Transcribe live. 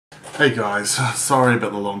Hey guys, sorry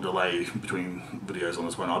about the long delay between videos on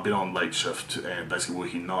this one. I've been on late shift and basically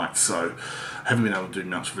working nights, so I haven't been able to do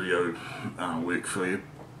much video work for you.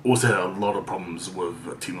 Also had a lot of problems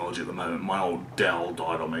with technology at the moment. My old Dell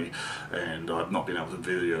died on me and I've not been able to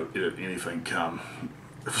video edit anything.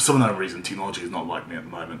 For some unknown reason, technology is not like me at the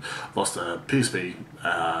moment. Lost a PSP,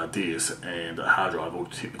 DS and a hard drive, all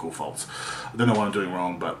technical faults. I don't know what I'm doing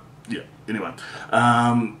wrong, but yeah, anyway.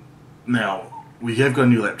 Now, we have got a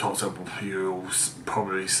new laptop, so you'll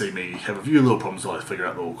probably see me have a few little problems while I figure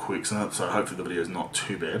out the little quirks in it, so hopefully the video is not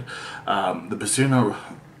too bad. The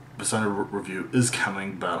Persona review is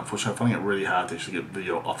coming, but unfortunately I'm finding it really hard to actually get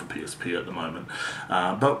video off of PSP at the moment.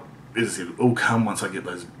 But as I said, it will come once I get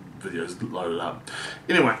those videos loaded up.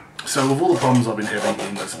 Anyway, so with all the problems I've been having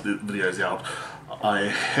getting those videos out, I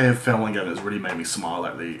have found one game that's really made me smile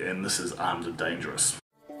lately, and this is Armed and Dangerous.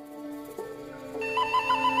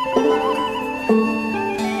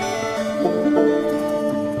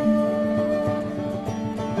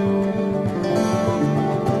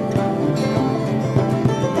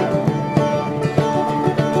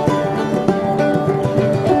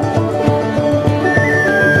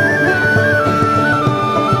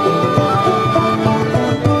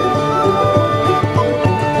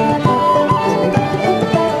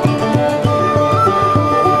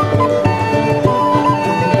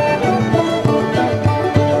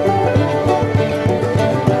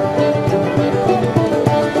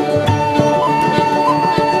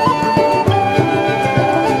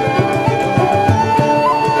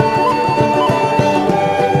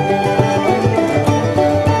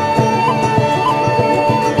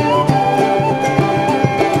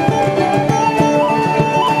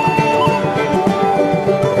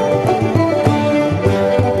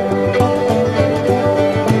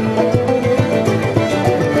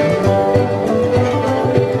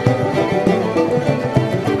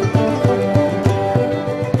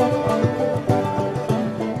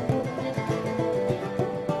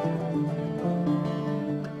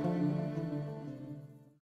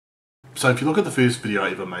 So if you look at the first video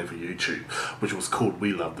I ever made for YouTube, which was called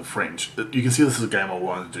We Love the French, you can see this is a game I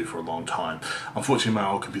wanted to do for a long time. Unfortunately my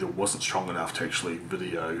old computer wasn't strong enough to actually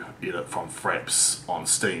video edit from fraps on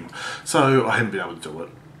Steam, so I haven't been able to do it.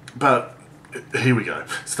 But here we go.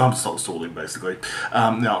 It's time to stop stalling, basically.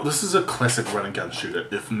 Now, this is a classic run and gun shooter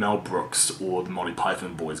if Mel Brooks or the Monty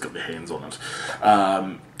Python boys got their hands on it.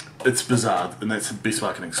 It's bizarre, and that's the best way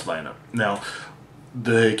I can explain it. Now,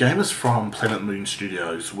 the game is from Planet Moon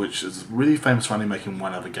Studios, which is really famous for only making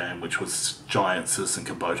one other game, which was Giant Citizen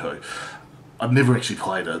Kabuto. I've never actually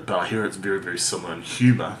played it, but I hear it's very, very similar in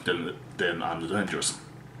humour than Armed and Dangerous.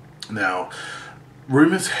 Now,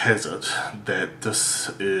 rumours has it that this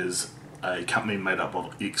is a company made up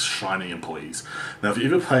of ex-Shiny employees. Now, if you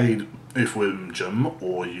ever played Earthworm Jim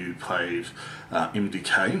or you played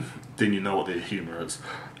MDK, then you know what their humour is.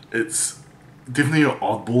 It's definitely an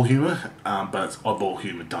oddball humour, but it's oddball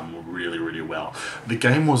humour done really, really well. The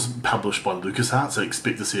game was published by LucasArts, so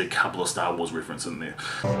expect to see a couple of Star Wars references in there.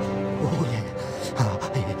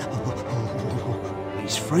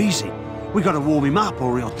 He's freezing. We gotta warm him up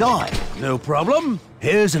or he'll die. No problem.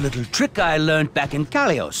 Here's a little trick I learnt back in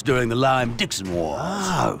Kalios during the Lyme-Dixon Wars.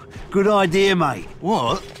 Oh, good idea, mate.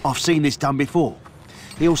 What? I've seen this done before.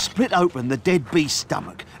 He'll split open the dead beast's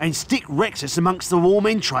stomach and stick Rexus amongst the warm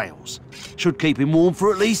entrails. Should keep him warm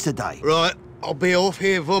for at least a day. Right, I'll be off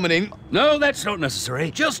here vomiting. No, that's not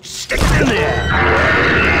necessary. Just stick it in there.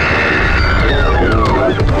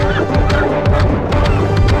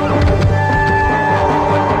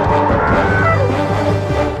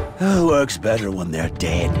 Oh, works better when they're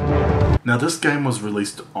dead. Now, this game was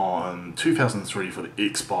released on 2003 for the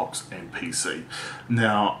Xbox and PC.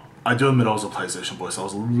 Now, I do admit I was a PlayStation boy, so I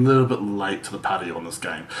was a little bit late to the party on this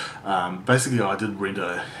game. Basically, I did rent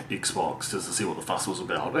a Xbox just to see what the fuss was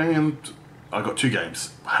about, and I got two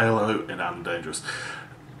games, Halo and Armed and Dangerous.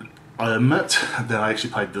 I admit that I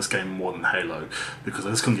actually played this game more than Halo, because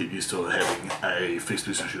I just couldn't get used to having a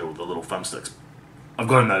first-person shooter with the little thumbsticks. I've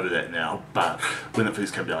gotten over that now, but when it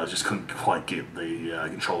first came out, I just couldn't quite get the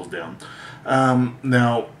controls down.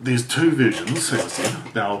 Now, there's two versions, as I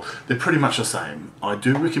said. Now, they're pretty much the same. I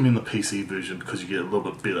do recommend the PC version because you get a little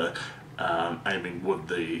bit better aiming with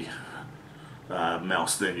the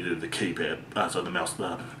mouse than you do the keypad, so the mouse,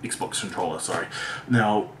 Xbox controller, sorry.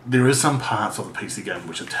 Now, there is some parts of the PC game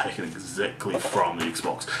which are taken exactly from the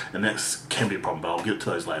Xbox, and that can be a problem, but I'll get to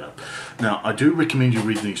those later. Now, I do recommend you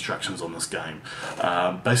read the instructions on this game.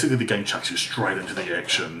 Basically, the game chucks you straight into the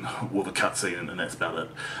action with a cutscene, and that's about it.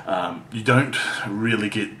 You don't really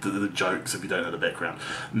get the jokes if you don't know the background.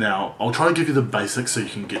 Now, I'll try to give you the basics so you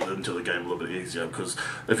can get into the game a little bit easier, because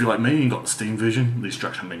if you're like me and you got the Steam version, the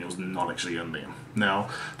instruction manual's not actually in there. Now,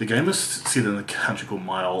 the game is set in a country called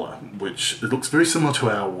Myola, which it looks very similar to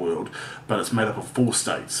our world, but it's made up of 4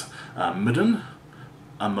 states. Midden,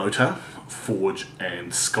 Amota, Forge,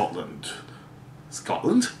 and Scotland.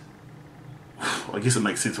 Scotland? I guess it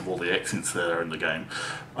makes sense of all the accents that are in the game.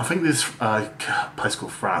 I think there's a place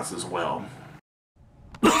called France as well.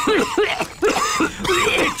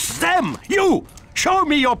 It's them! You! Show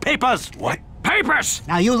me your papers! What? Papers!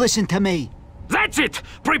 Now you listen to me. That's it!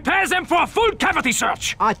 Prepare them for a full cavity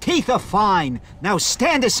search! Our teeth are fine. Now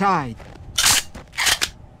stand aside.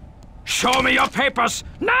 Show me your papers,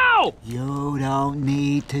 now! You don't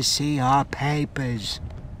need to see our papers.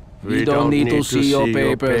 We don't need to see your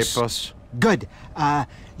papers. Good.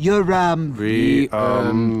 You're,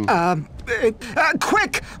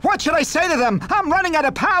 quick! What should I say to them? I'm running out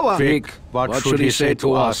of power! Vic, what should he say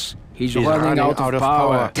to us? He's running out of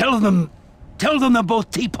power. Tell them they're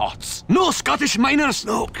both teapots. No Scottish miners.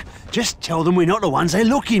 Look, just tell them we're not the ones they're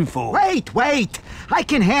looking for. Wait! I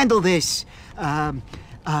can handle this.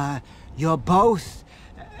 You're both...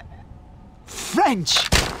 French!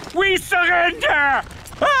 We surrender!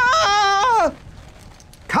 Ah!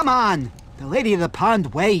 Come on! The Lady of the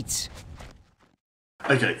Pond waits.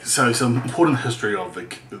 Okay, so some important history of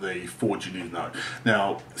the Forge you need to know.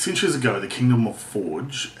 Now, centuries ago, the Kingdom of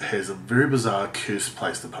Forge has a very bizarre curse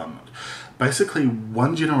placed upon it. Basically,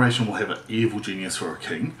 one generation will have an evil genius for a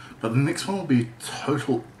king, but the next one will be a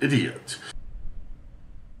total idiot.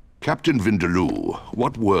 Captain Vindaloo,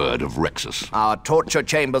 what word of Rexus? Our torture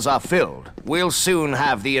chambers are filled. We'll soon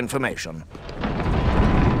have the information.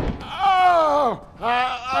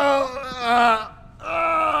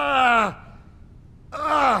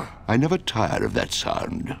 I never tire of that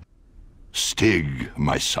sound. Stig,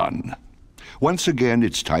 my son. Once again,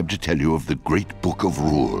 it's time to tell you of the Great Book of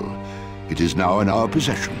Rule. It is now in our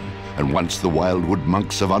possession, and once the Wildwood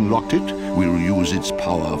monks have unlocked it, we'll use its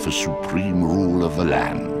power for supreme rule of the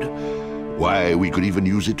land. Why, we could even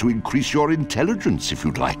use it to increase your intelligence if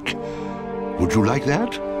you'd like. Would you like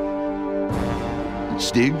that?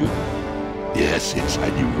 Stig? Yes, I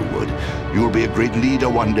knew you would. You'll be a great leader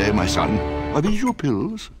one day, my son. Are these your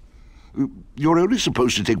pills? You're only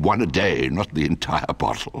supposed to take 1 a day, not the entire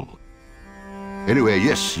bottle. Anyway,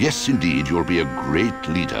 yes, indeed, you'll be a great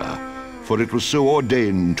leader. For it was so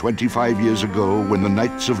ordained 25 years ago when the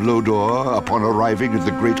Knights of Lodor, upon arriving at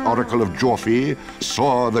the great Oracle of Jorfi,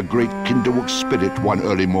 saw the great Kinderwook spirit one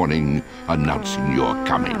early morning, announcing your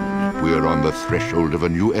coming. We're on the threshold of a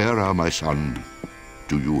new era, my son.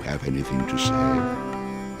 Do you have anything to say?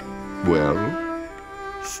 Well?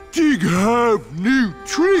 Stig have new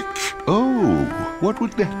trick. Oh, what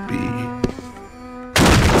would that be?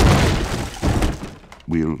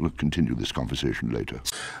 We'll continue this conversation later.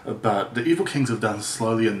 But the evil kings have done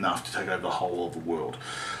slowly enough to take over the whole of the world.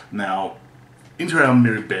 Now, enter our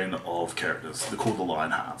merry band of characters. They're called the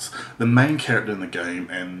Lionhearts. The main character in the game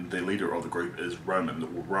and the leader of the group is Roman,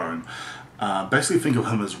 or Rome. Basically think of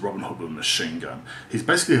him as Robin Hood with a machine gun. He's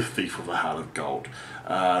basically a thief with a heart of gold.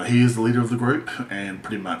 He is the leader of the group and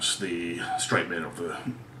pretty much the straight man of the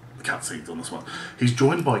cutscenes on this one. He's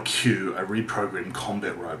joined by Q, a reprogrammed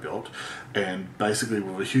combat robot, and basically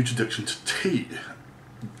with a huge addiction to tea.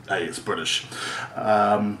 It's British.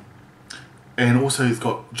 And also he's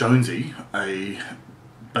got Jonesy,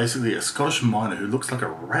 basically a Scottish miner who looks like a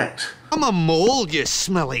rat. I'm a mole, you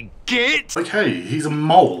smelly git. Okay, he's a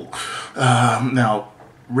mole. Now,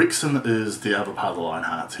 Rexon is the other part of the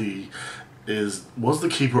Lionhearts. He was the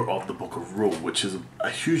keeper of the Book of Rule, which is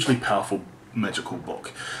a hugely powerful magical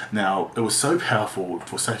book. Now, it was so powerful,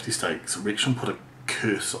 for safety stakes, Rexon put a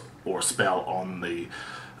curse or a spell on the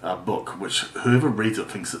book, which whoever reads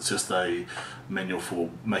it thinks it's just a manual for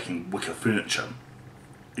making wicker furniture.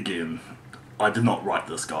 Again, I did not write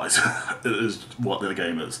this, guys. It is what the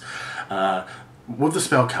game is. With the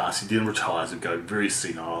spell cast, he then retires and go very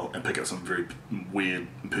senile and pick up some very weird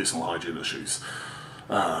personal hygiene issues.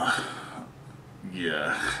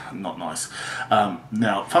 Yeah, not nice.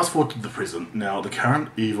 Now, fast forward to the present. Now, the current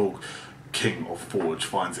evil king of Forge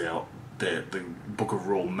finds out that the Book of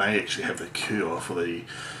Rule may actually have the cure for the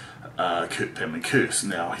family curse.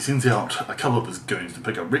 Now, he sends out a couple of his goons to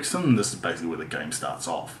pick up Rexton, and this is basically where the game starts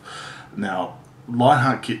off. Now,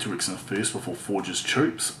 LAndshark get to Rexton first before Forge's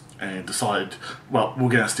troops, and decide, well, we're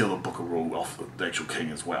going to steal the Book of Rule off the actual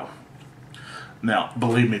king as well. Now,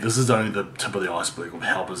 believe me, this is only the tip of the iceberg of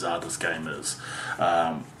how bizarre this game is.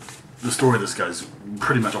 The story of this goes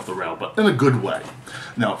pretty much off the rail, but in a good way.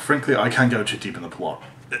 Now, frankly, I can't go too deep in the plot.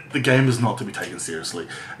 The game is not to be taken seriously,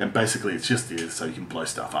 and basically it's just there so you can blow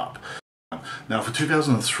stuff up. Now, for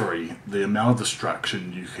 2003, the amount of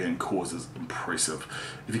destruction you can cause is impressive.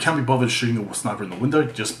 If you can't be bothered shooting a sniper in the window,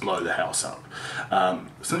 just blow the house up.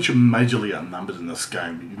 Since you're majorly outnumbered in this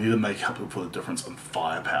game, you need to make up for the difference in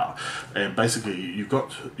firepower. And basically, you've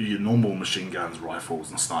got your normal machine guns, rifles,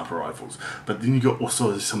 and sniper rifles, but then you've got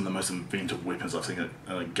also some of the most inventive weapons I've seen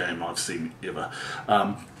in a game I've seen ever.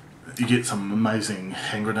 You get some amazing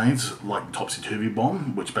hand grenades, like the Topsy-Turvy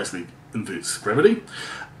bomb, which basically inverts gravity,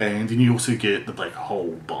 and then you also get the black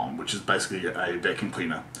hole bomb, which is basically a vacuum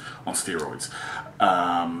cleaner on steroids.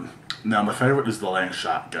 Now, my favourite is the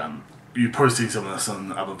LANDShark gun. You've probably seen some of this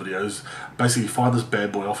in other videos. Basically, you fire this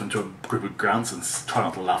bad boy off into a group of grunts and try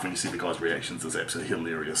not to laugh when you see the guy's reactions. It's absolutely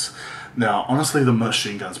hilarious. Now, honestly, the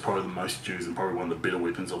machine gun's probably the most used and probably one of the better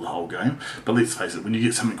weapons of the whole game. But let's face it, when you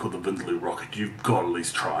get something called the Vindaloo rocket, you've got to at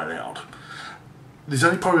least try it out. There's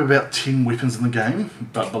only probably about 10 weapons in the game,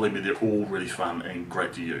 but believe me, they're all really fun and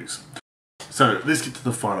great to use. So, let's get to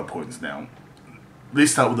the final points now.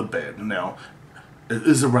 Let's start with the bad. Now, it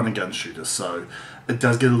is a run and gun shooter, so it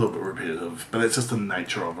does get a little bit repetitive, but it's just the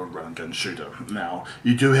nature of a run and gun shooter. Now,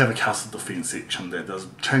 you do have a castle defense section that does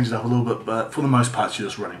change it up a little bit, but for the most part you're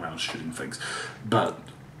just running around shooting things. But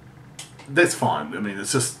that's fine. I mean,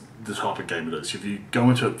 it's just the type of game it is. If you go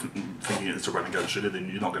into it thinking it's a run and gun shooter, then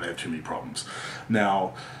you're not going to have too many problems.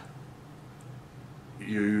 Now,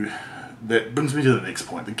 that brings me to the next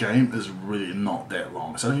point. The game is really not that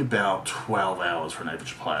long. It's only about 12 hours for an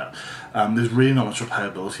average player. There's really not much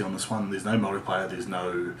replayability on this one. There's no multiplayer, there's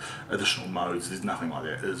no additional modes, there's nothing like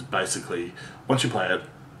that. It's basically, once you play it,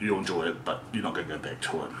 you'll enjoy it, but you're not going to go back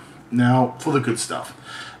to it. Now, for the good stuff.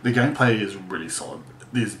 The gameplay is really solid.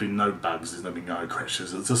 There's been no bugs, there's been no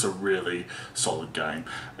crashes. It's just a really solid game,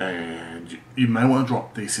 and you may want to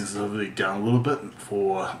drop the sensitivity down a little bit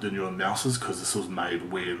for the newer mouses, because this was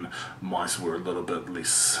made when mice were a little bit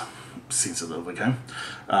less sensitive, okay?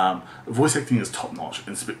 Voice acting is top notch,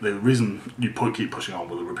 and the reason you keep pushing on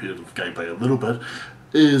with the repetitive gameplay a little bit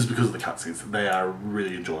is because of the cutscenes. They are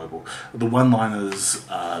really enjoyable. The one-liners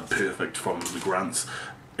are perfect from the grunts,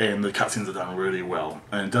 and the cutscenes are done really well,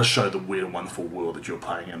 and it does show the weird and wonderful world that you're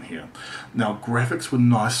playing in here. Now, graphics were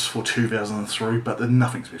nice for 2003, but they're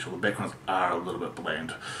nothing special. The backgrounds are a little bit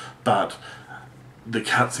bland, but the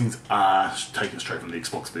cutscenes are taken straight from the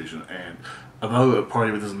Xbox version, and although it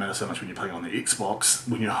probably doesn't matter so much when you're playing on the Xbox,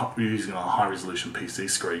 when you're using a high-resolution PC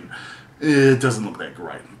screen, it doesn't look that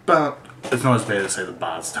great. But it's not as bad as, say, the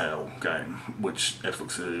Bard's Tale game, which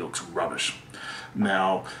absolutely looks rubbish.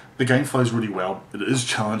 Now, the game flows really well. It is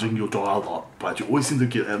challenging, you'll die a lot, but you always seem to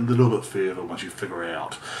get a little bit further once you figure it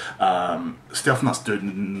out. Stealth nuts do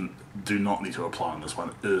not need to apply on this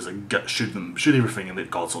one. It is a shoot everything and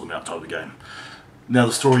let God sort them out type of the game. Now,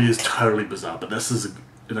 the story is totally bizarre, but this is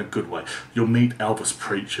in a good way. You'll meet Elvis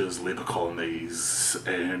preachers, leper colonies,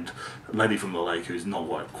 and a lady from the lake who's not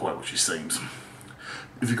quite what she seems.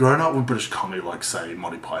 If you're growing up with British comedy like, say,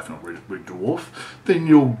 Monty Python or Red Dwarf, then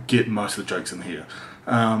you'll get most of the jokes in here.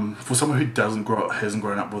 For someone who hasn't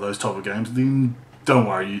grown up with those type of games, then don't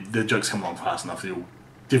worry, the jokes come along fast enough that you'll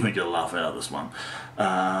definitely get a laugh out of this one.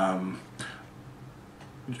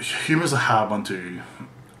 Humour's a hard one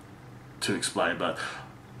to explain, but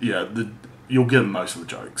yeah, you'll get most of the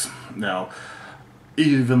jokes. Now,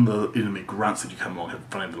 even the enemy grunts that you come along have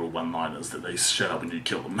funny little one-liners that they shut up when you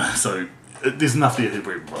kill them. So there's enough there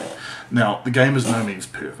for everybody. Now, the game is no means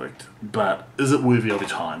perfect, but is it worthy of your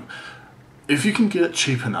time? If you can get it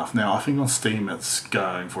cheap enough, now I think on Steam it's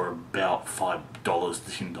going for about $5 to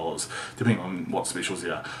 $10, depending on what specials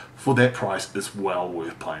there are. For that price, it's well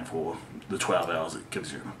worth playing for the 12 hours it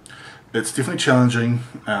gives you. It's definitely challenging.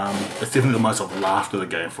 It's definitely the most I've laughed at a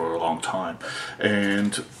game for a long time,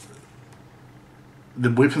 and the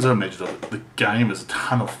weapons are imaginative. The game is a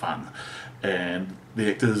ton of fun, and the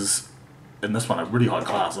actors in this one are really high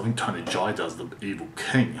class. I think Tony Jai does the Evil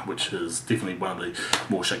King, which is definitely one of the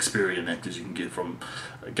more Shakespearean actors you can get from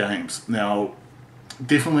games. Now,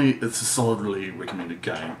 definitely it's a solidly recommended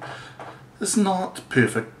game. It's not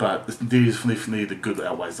perfect, but it's definitely the good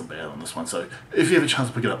outweighs the bad on this one. So if you have a chance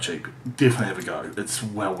to pick it up cheap, definitely have a go. It's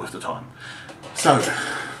well worth the time. So,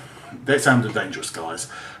 that sounded dangerous, guys,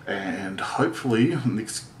 and hopefully the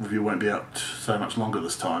next review won't be out so much longer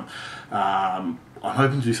this time. I'm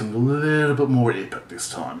hoping to do something a little bit more epic this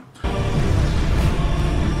time.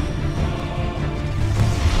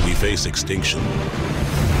 We face extinction.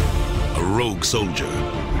 A rogue soldier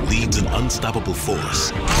leads an unstoppable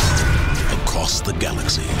force across the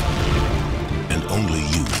galaxy, and only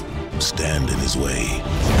you stand in his way.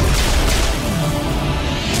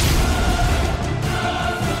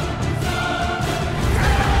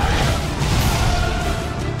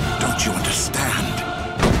 Don't you understand?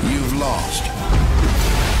 You've lost.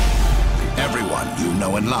 Everyone you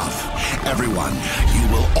know and love. Everyone, you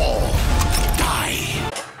will all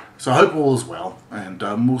die. So I hope all is well, and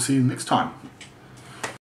we'll see you next time.